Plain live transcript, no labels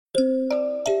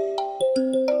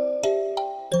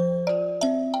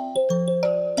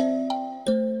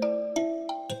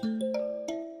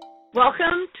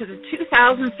Welcome to the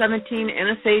 2017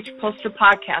 NSH Poster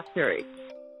Podcast Series.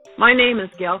 My name is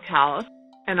Gail Callis,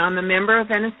 and I'm a member of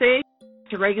NSH,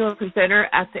 a regular presenter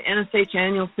at the NSH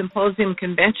Annual Symposium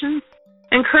Conventions,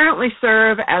 and currently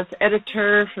serve as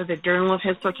editor for the Journal of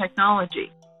Histotechnology.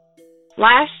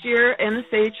 Last year,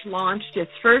 NSH launched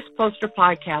its first poster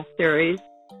podcast series,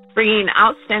 bringing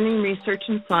outstanding research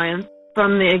and science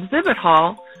from the exhibit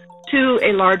hall to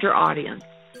a larger audience.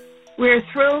 We are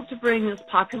thrilled to bring this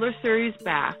popular series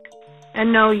back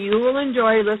and know you will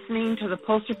enjoy listening to the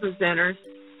poster presenters,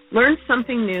 learn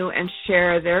something new, and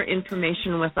share their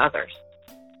information with others.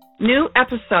 New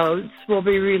episodes will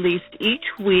be released each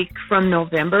week from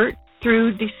November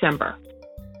through December.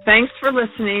 Thanks for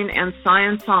listening, and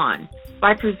Science On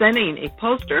by presenting a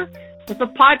poster with a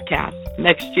podcast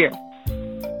next year.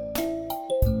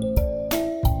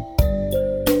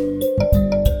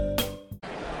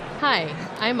 Hi,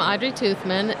 I'm Audrey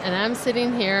Toothman, and I'm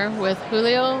sitting here with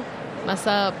Julio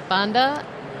Masabanda,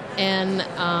 and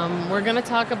we're going to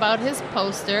talk about his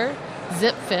poster,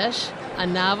 Zipfish, a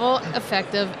novel,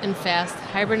 effective, and fast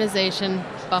hybridization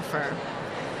buffer.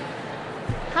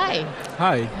 Hi.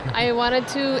 Hi. I wanted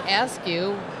to ask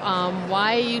you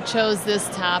why you chose this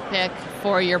topic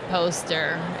for your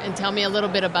poster, and tell me a little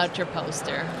bit about your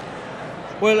poster.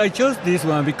 Well, I chose this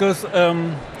one because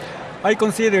I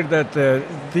consider that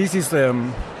this is a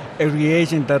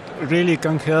reagent that really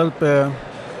can help in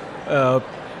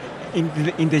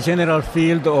the general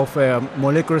field of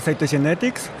molecular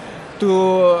cytogenetics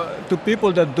to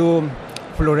people that do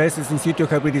fluorescence in situ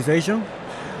hybridization.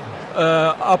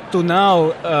 Up to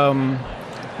now,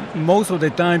 most of the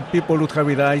time people would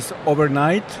hybridize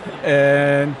overnight,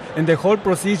 and the whole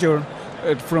procedure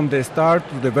from the start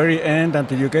to the very end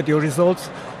until you get your results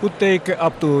would take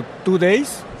up to 2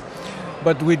 days.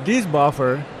 But with this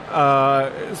buffer,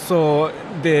 so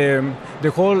the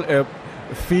whole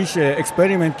fish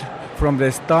experiment from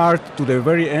the start to the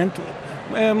very end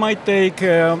might take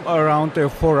around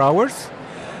 4 hours,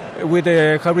 with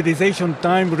the hybridization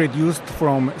time reduced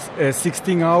from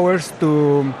 16 hours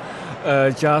to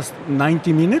just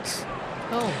 90 minutes.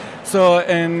 Oh. So,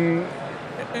 and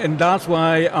that's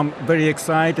why I'm very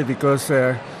excited, because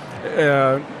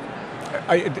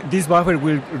this buffer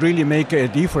will really make a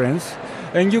difference.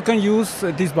 And you can use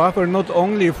this buffer not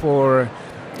only for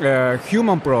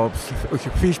human probes,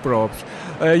 fish probes.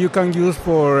 You can use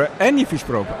for any fish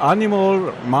probe,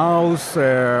 animal, mouse,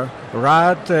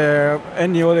 rat,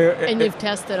 any other. And you've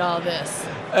tested all this?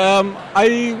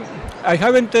 I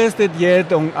haven't tested yet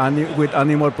with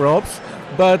animal probes,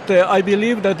 but I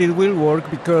believe that it will work,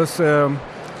 because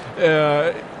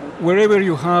wherever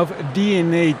you have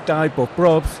DNA type of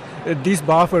probes, this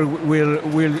buffer will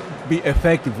be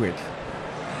effective with.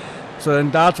 So,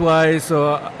 and that's why.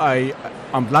 So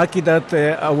I'm lucky that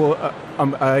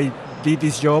I did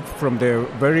this job from the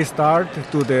very start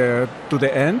to the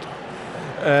end,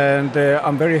 and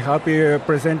I'm very happy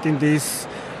presenting this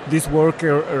work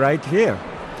right here.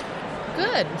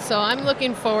 Good. So I'm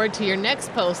looking forward to your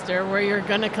next poster, where you're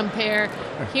going to compare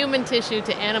human tissue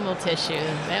to animal tissue.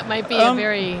 That might be a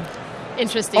very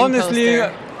interesting honestly,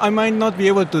 poster. I might not be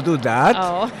able to do that.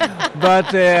 Oh.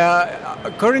 But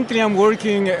currently I'm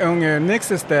working on a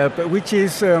next step, which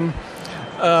is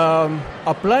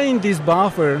applying this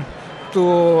buffer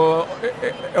to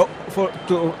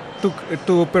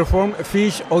perform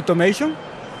fish automation.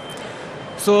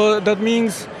 So that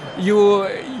means you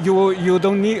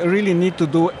don't really need to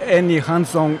do any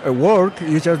hands-on work.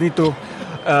 You just need to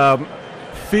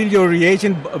fill your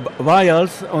reagent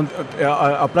vials,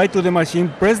 apply to the machine,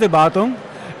 press the button,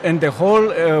 and the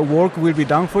whole work will be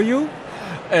done for you.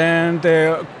 And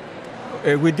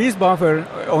with this buffer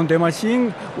on the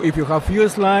machine, if you have few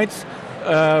slides,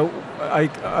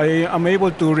 I am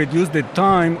able to reduce the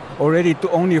time already to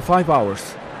only 5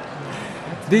 hours.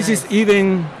 This is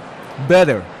even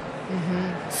better.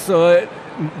 Mm-hmm. So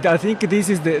I think this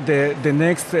is the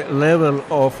next level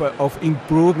of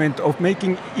improvement, of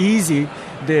making easy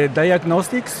the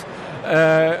diagnostics.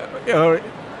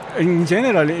 In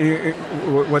general,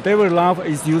 whatever lab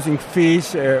is using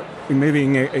fish, maybe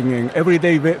in an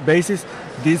everyday basis,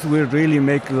 this will really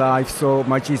make life so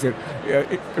much easier.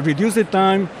 Reduce the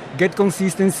time, get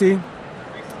consistency.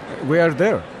 We are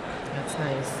there. That's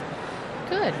nice.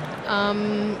 Good.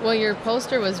 Well, your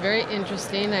poster was very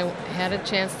interesting. I had a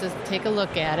chance to take a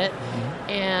look at it. Mm-hmm.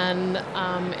 And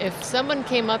if someone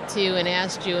came up to you and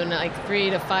asked you in like 3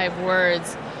 to 5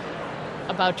 words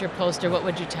about your poster, what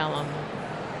would you tell them?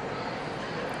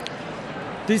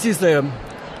 This is a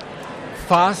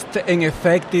fast and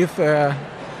effective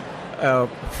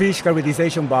fish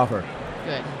hybridization buffer.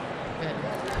 Good.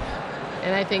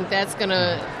 And I think that's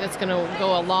gonna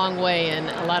go a long way in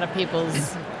a lot of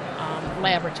people's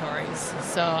laboratories.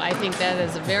 So I think that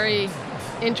is a very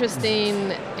interesting,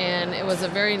 and it was a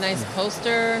very nice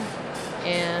poster.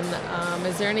 And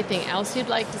is there anything else you'd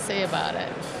like to say about it?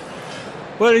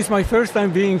 Well, it's my first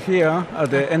time being here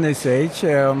at the NSH.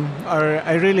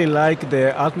 I really like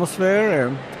the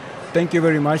atmosphere. Thank you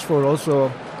very much for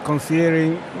also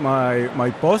considering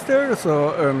my poster.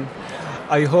 So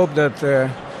I hope that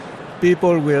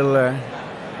people will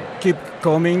keep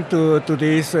coming to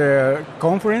this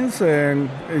conference, and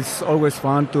it's always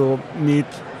fun to meet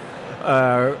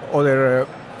other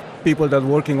people that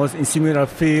working in similar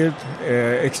field,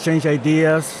 exchange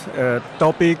ideas,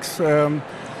 topics,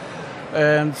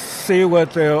 and see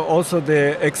what also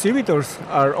the exhibitors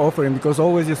are offering, because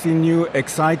always you see new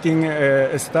exciting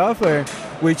stuff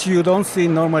which you don't see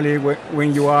normally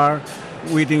when you are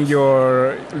within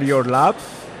your lab.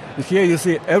 Here you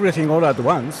see everything all at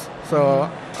once. So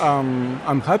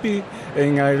I'm happy,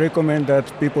 and I recommend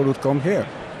that people would come here.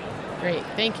 Great.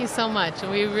 Thank you so much.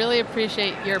 We really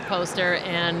appreciate your poster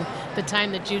and the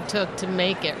time that you took to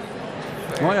make it.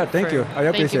 Thank you. I appreciate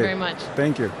it. Thank you very much.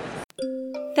 Thank you.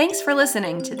 Thanks for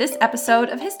listening to this episode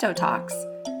of HistoTalks.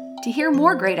 To hear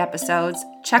more great episodes,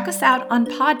 check us out on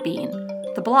Podbean,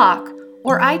 The Block,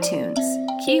 or iTunes.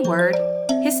 Keyword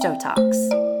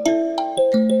HistoTalks.